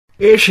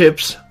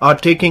Airships are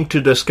taking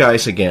to the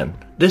skies again.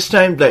 This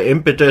time the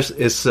impetus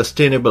is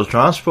sustainable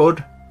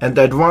transport and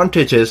the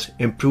advantage is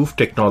improved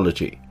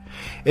technology.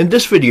 In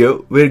this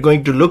video, we're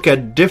going to look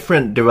at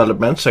different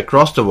developments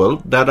across the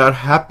world that are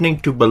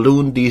happening to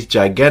balloon these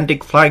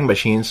gigantic flying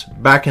machines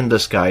back in the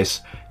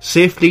skies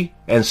safely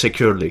and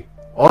securely.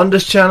 On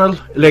this channel,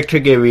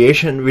 Electric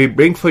Aviation, we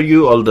bring for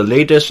you all the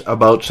latest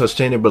about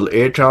sustainable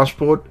air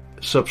transport.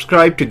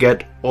 Subscribe to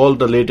get all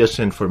the latest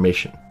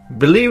information.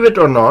 Believe it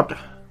or not,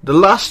 the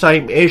last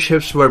time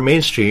airships were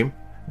mainstream,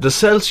 the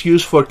cells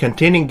used for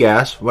containing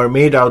gas were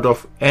made out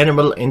of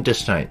animal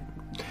intestine.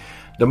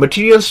 The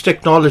materials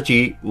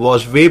technology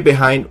was way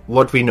behind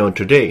what we know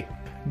today.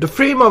 The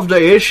frame of the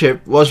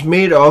airship was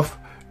made of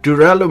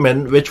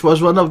duralumin, which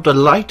was one of the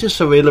lightest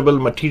available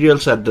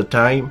materials at the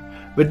time,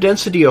 with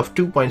density of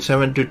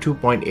 2.7 to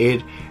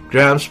 2.8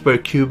 grams per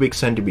cubic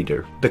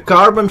centimeter. The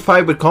carbon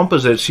fiber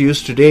composites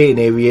used today in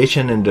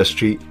aviation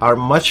industry are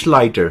much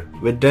lighter,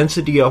 with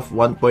density of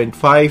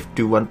 1.5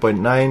 to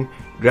 1.9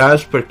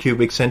 grams per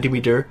cubic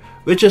centimeter,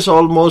 which is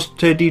almost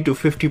 30 to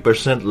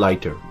 50%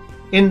 lighter.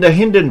 In the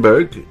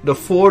Hindenburg, the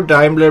four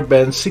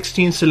Daimler-Benz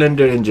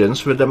 16-cylinder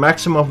engines with a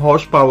maximum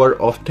horsepower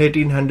of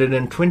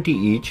 1320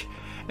 each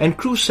and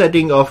cruise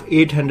setting of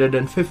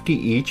 850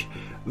 each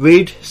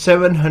weighed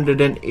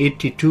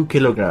 782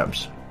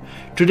 kilograms.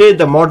 Today,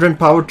 the modern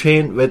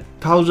powertrain with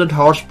 1000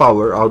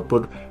 horsepower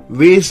output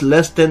weighs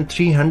less than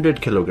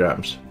 300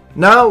 kilograms.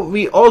 Now,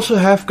 we also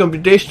have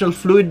computational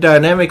fluid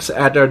dynamics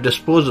at our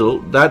disposal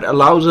that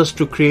allows us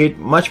to create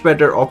much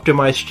better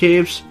optimized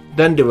shapes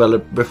than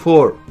developed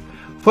before.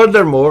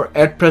 Furthermore,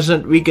 at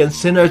present, we can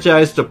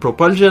synergize the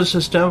propulsion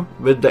system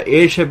with the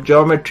airship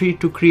geometry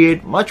to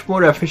create much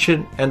more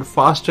efficient and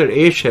faster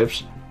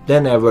airships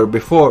than ever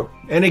before.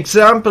 An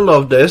example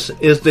of this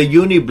is the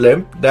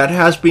Uni-blimp that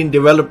has been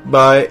developed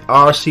by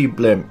RC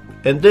Blimp.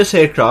 In this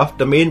aircraft,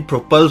 the main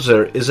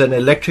propulsor is an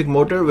electric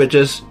motor which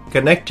is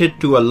connected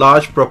to a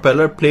large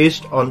propeller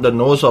placed on the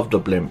nose of the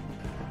blimp.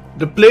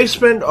 The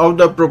placement of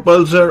the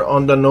propulsor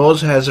on the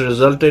nose has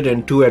resulted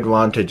in two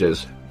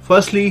advantages.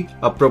 Firstly,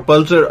 a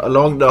propulsor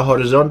along the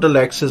horizontal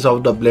axis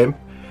of the blimp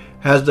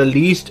has the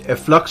least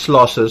efflux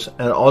losses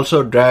and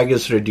also drag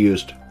is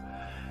reduced.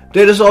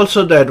 There is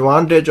also the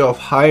advantage of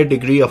higher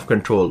degree of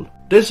control.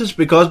 This is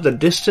because the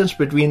distance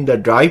between the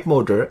drive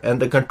motor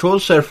and the control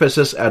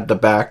surfaces at the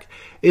back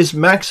is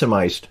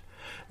maximized.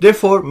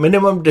 Therefore,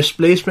 minimum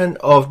displacement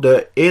of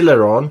the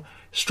aileron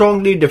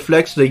strongly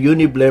deflects the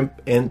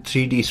Uni-blimp in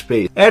 3D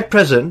space. At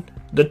present,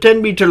 the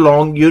 10-meter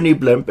long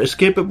Uni-blimp is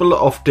capable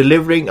of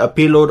delivering a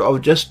payload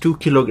of just 2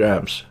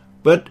 kilograms.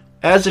 But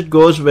as it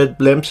goes with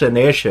blimps and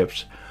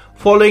airships,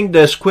 following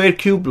the square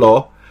cube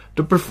law,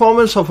 the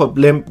performance of a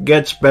blimp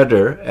gets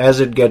better as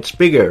it gets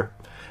bigger.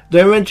 The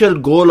eventual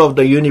goal of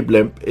the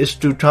Uni-blimp is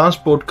to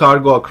transport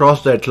cargo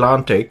across the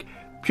Atlantic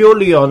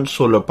purely on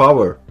solar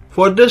power.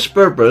 For this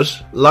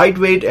purpose,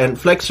 lightweight and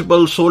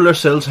flexible solar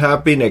cells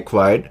have been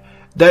acquired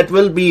that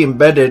will be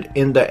embedded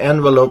in the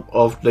envelope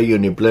of the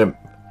Uni-blimp.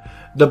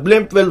 The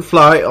blimp will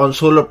fly on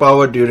solar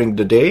power during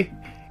the day.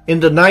 In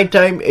the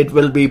nighttime, it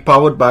will be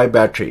powered by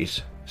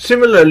batteries.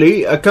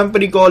 Similarly, a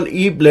company called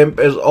eBlimp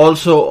is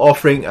also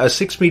offering a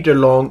 6-meter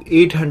long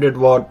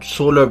 800-watt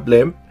solar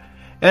blimp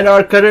and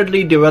are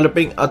currently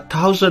developing a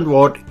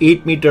 1000-watt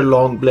 8-meter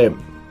long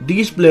blimp.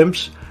 These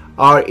blimps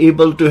are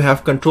able to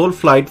have controlled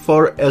flight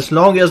for as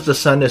long as the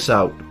sun is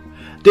out.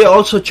 They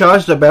also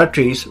charge the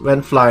batteries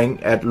when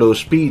flying at low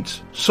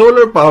speeds.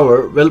 Solar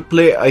power will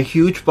play a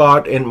huge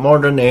part in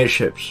modern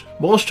airships.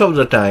 Most of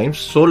the times,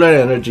 solar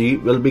energy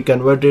will be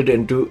converted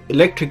into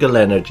electrical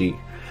energy.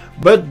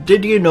 But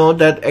did you know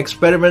that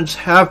experiments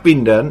have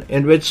been done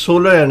in which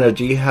solar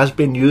energy has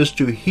been used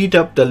to heat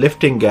up the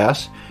lifting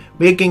gas,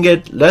 making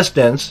it less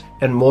dense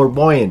and more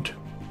buoyant?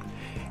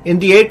 In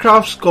the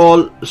aircrafts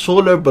called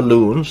solar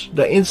balloons,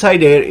 the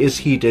inside air is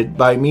heated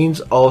by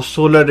means of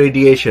solar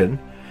radiation,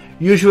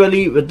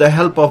 usually with the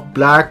help of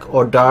black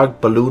or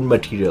dark balloon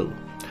material.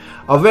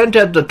 A vent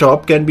at the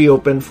top can be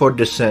opened for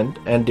descent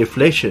and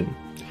deflation.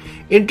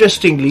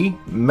 Interestingly,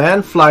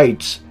 manned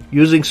flights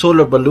using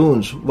solar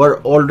balloons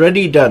were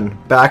already done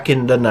back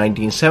in the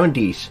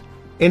 1970s.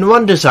 In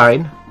one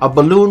design, a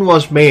balloon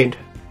was made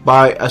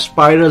by a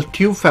spiral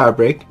tube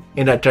fabric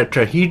in a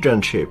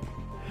tetrahedron shape.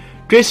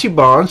 Tracy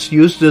Barnes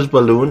used this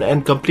balloon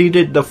and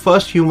completed the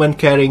first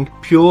human-carrying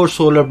pure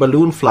solar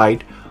balloon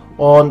flight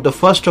on the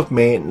 1st of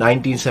May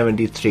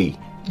 1973.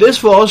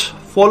 This was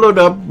followed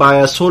up by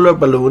a solar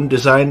balloon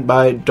designed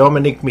by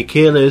Dominic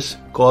Michaelis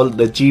called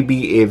the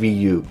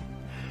GBAVU.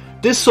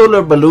 This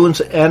solar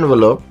balloon's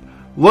envelope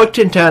worked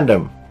in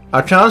tandem.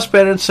 A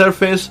transparent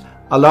surface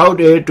allowed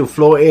air to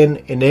flow in,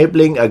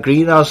 enabling a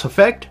greenhouse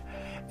effect,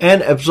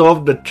 and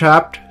absorb the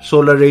trapped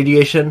solar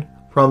radiation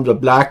from the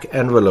black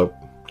envelope.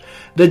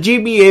 The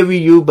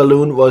GBAVU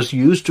balloon was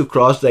used to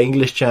cross the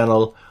English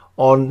Channel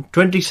on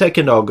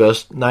 22nd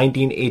August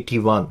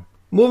 1981.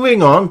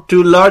 Moving on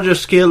to larger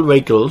scale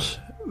vehicles,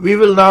 we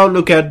will now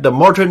look at the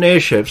modern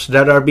airships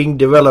that are being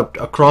developed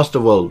across the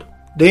world.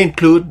 They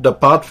include the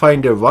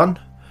Pathfinder 1,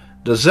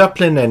 the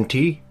Zepplin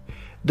NT,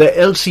 the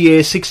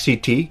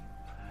LCA-60T,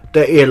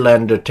 the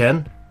Airlander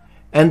 10,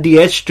 and the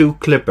H-2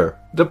 Clipper.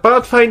 The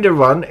Pathfinder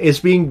 1 is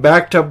being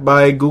backed up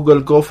by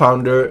Google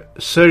co-founder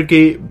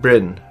Sergey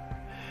Brin.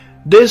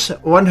 This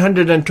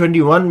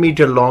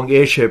 121-meter long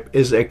airship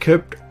is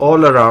equipped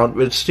all around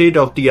with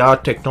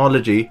state-of-the-art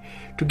technology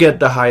to get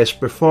the highest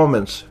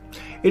performance.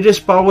 It is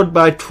powered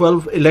by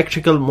 12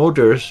 electrical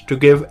motors to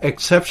give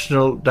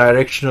exceptional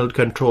directional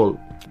control.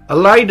 A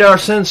LiDAR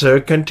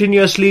sensor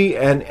continuously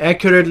and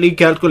accurately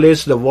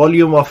calculates the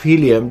volume of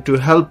helium to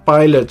help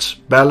pilots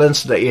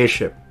balance the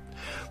airship.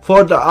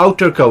 For the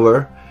outer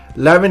cover,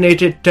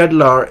 laminated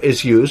Tedlar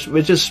is used,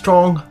 which is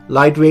strong,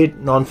 lightweight,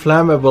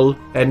 non-flammable,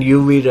 and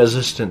UV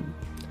resistant.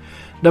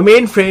 The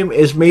main frame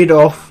is made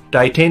of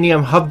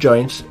titanium hub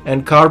joints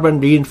and carbon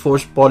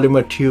reinforced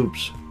polymer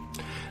tubes.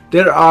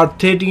 There are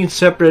 13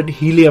 separate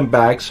helium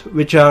bags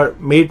which are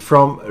made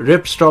from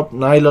ripstop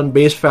nylon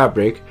base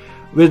fabric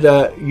with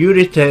a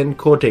urethane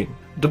coating.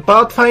 The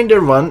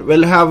Pathfinder 1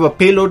 will have a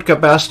payload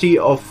capacity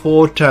of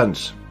 4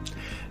 tons.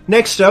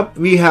 Next up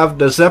we have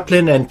the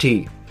Zepplin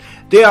NT.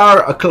 They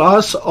are a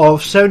class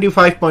of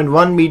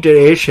 75.1 meter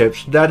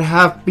airships that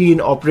have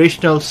been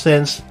operational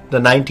since the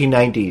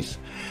 1990s.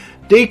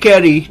 They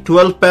carry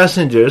 12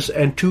 passengers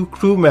and 2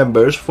 crew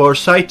members for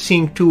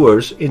sightseeing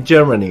tours in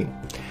Germany.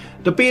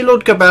 The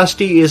payload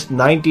capacity is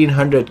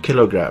 1900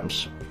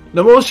 kilograms.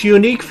 The most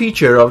unique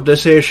feature of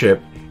this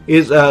airship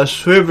is a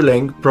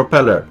swiveling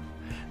propeller.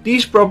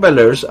 These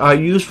propellers are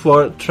used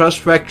for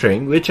thrust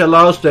vectoring, which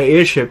allows the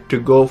airship to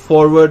go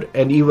forward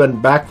and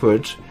even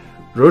backwards,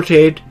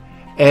 rotate,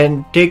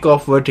 and take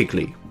off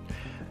vertically.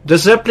 The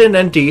Zepplin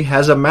NT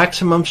has a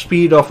maximum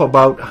speed of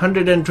about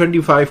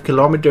 125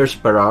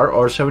 km per hour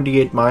or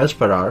 78 miles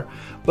per hour,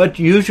 but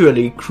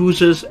usually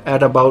cruises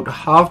at about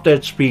half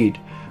that speed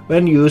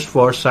when used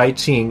for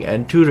sightseeing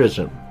and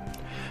tourism.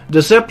 The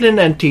Zepplin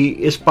NT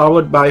is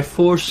powered by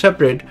 4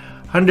 separate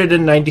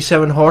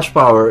 197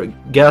 horsepower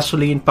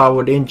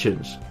gasoline-powered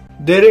engines.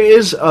 There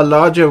is a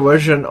larger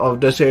version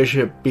of this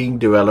airship being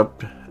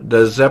developed,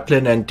 the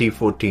Zepplin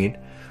NT-14,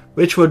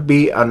 which would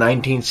be a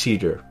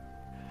 19-seater.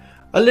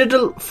 A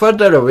little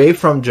further away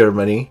from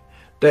Germany,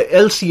 the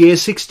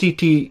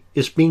LCA-60T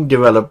is being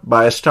developed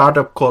by a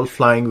startup called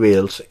Flying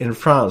Whales in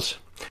France.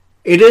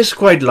 It is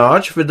quite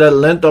large with a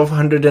length of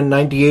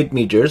 198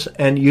 meters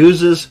and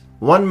uses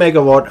 1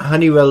 megawatt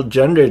Honeywell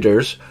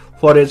generators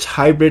for its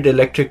hybrid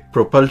electric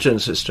propulsion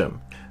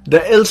system. The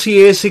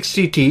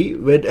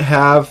LCA-60T would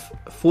have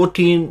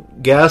 14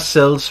 gas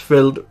cells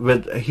filled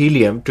with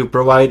helium to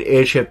provide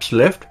airships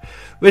lift,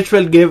 which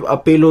will give a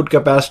payload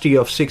capacity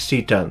of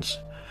 60 tons.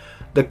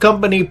 The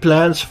company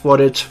plans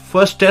for its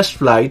first test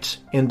flights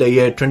in the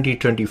year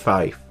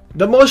 2025.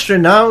 The most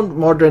renowned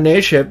modern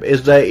airship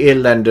is the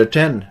Airlander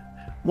 10.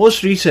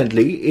 Most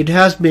recently, it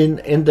has been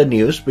in the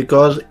news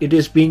because it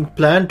is being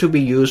planned to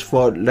be used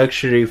for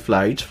luxury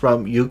flights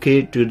from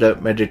UK to the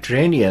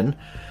Mediterranean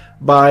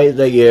by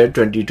the year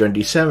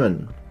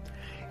 2027.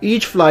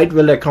 Each flight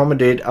will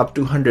accommodate up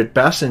to 100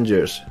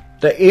 passengers.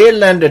 The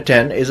Airlander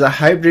 10 is a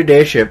hybrid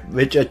airship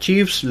which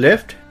achieves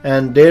lift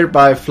and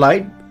thereby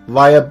flight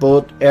via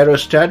both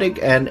aerostatic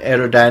and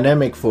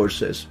aerodynamic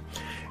forces.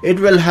 It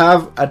will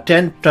have a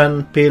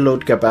 10-ton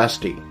payload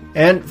capacity.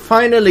 And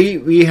finally,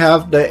 we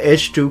have the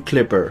H-2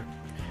 Clipper,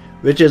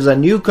 which is a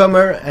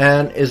newcomer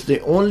and is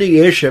the only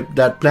airship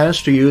that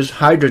plans to use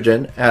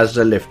hydrogen as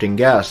the lifting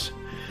gas.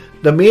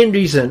 The main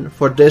reason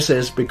for this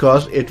is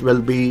because it will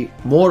be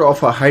more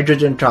of a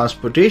hydrogen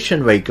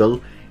transportation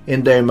vehicle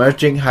in the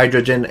emerging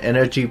hydrogen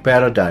energy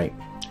paradigm.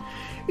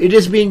 It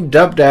is being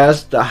dubbed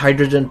as the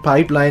hydrogen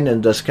pipeline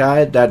in the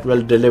sky that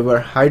will deliver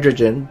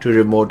hydrogen to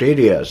remote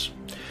areas.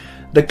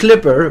 The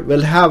Clipper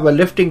will have a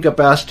lifting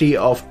capacity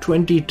of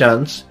 20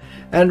 tons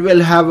and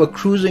will have a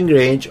cruising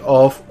range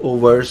of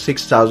over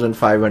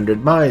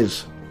 6,500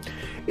 miles.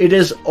 It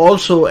is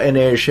also an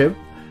airship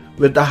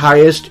with the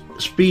highest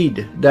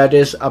speed, that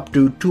is up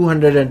to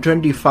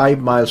 225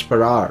 miles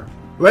per hour.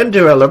 When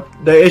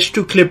developed, the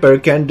H-2 Clipper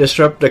can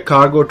disrupt the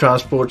cargo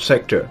transport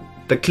sector.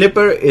 The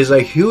Clipper is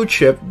a huge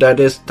ship that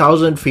is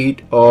 1,000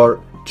 feet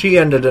or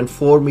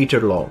 304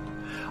 meter long.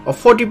 A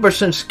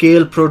 40%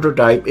 scale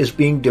prototype is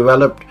being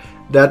developed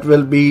that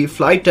will be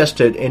flight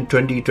tested in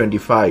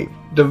 2025.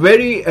 The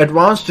very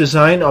advanced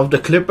design of the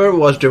Clipper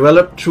was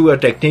developed through a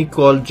technique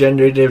called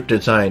generative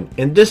design.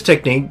 In this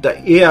technique,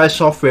 the AI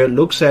software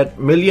looks at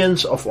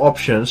millions of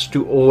options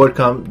to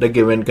overcome the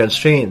given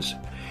constraints.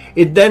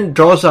 It then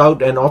draws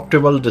out an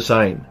optimal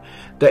design.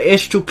 The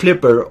H-2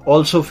 Clipper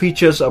also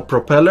features a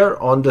propeller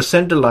on the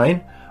center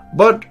line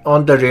but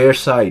on the rear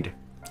side.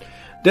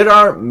 There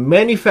are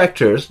many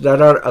factors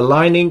that are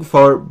aligning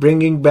for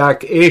bringing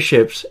back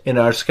airships in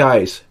our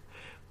skies.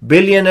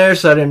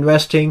 Billionaires are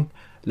investing,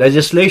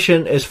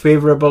 legislation is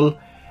favorable,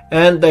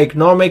 and the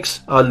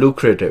economics are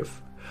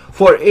lucrative.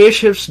 For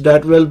airships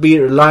that will be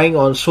relying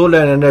on solar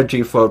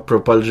energy for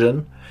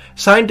propulsion,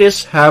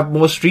 scientists have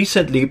most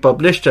recently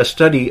published a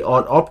study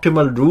on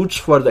optimal routes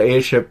for the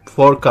airship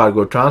for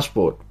cargo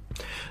transport.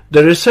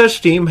 The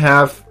research team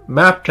have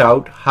mapped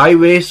out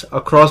highways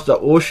across the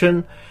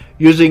ocean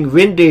using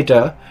wind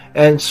data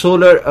and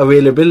solar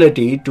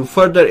availability to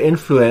further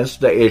influence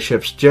the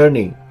airship's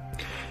journey.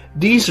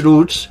 These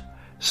routes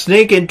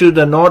snake into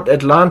the North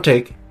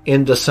Atlantic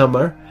in the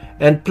summer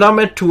and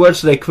plummet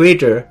towards the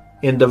equator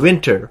in the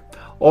winter,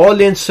 all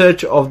in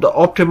search of the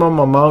optimum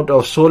amount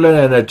of solar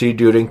energy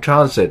during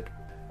transit.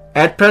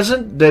 At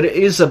present, there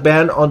is a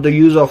ban on the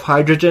use of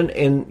hydrogen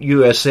in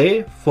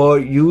USA for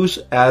use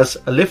as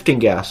a lifting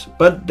gas,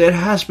 but there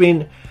has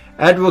been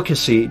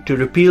advocacy to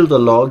repeal the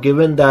law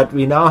given that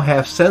we now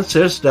have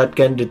sensors that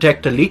can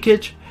detect a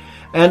leakage,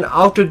 and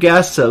outer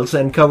gas cells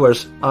and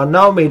covers are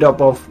now made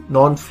up of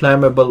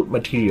non-flammable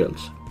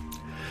materials.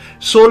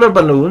 Solar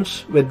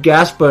balloons with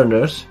gas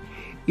burners,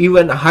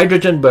 even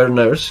hydrogen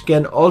burners,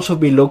 can also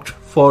be looked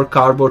for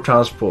cargo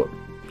transport.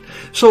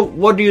 So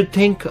what do you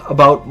think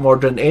about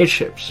modern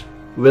airships?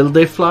 Will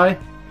they fly?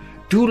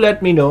 Do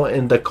let me know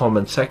in the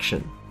comment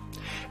section.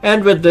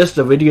 And with this,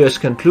 the video is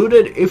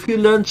concluded. If you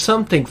learned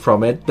something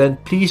from it, then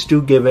please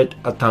do give it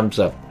a thumbs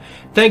up.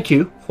 Thank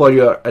you for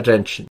your attention.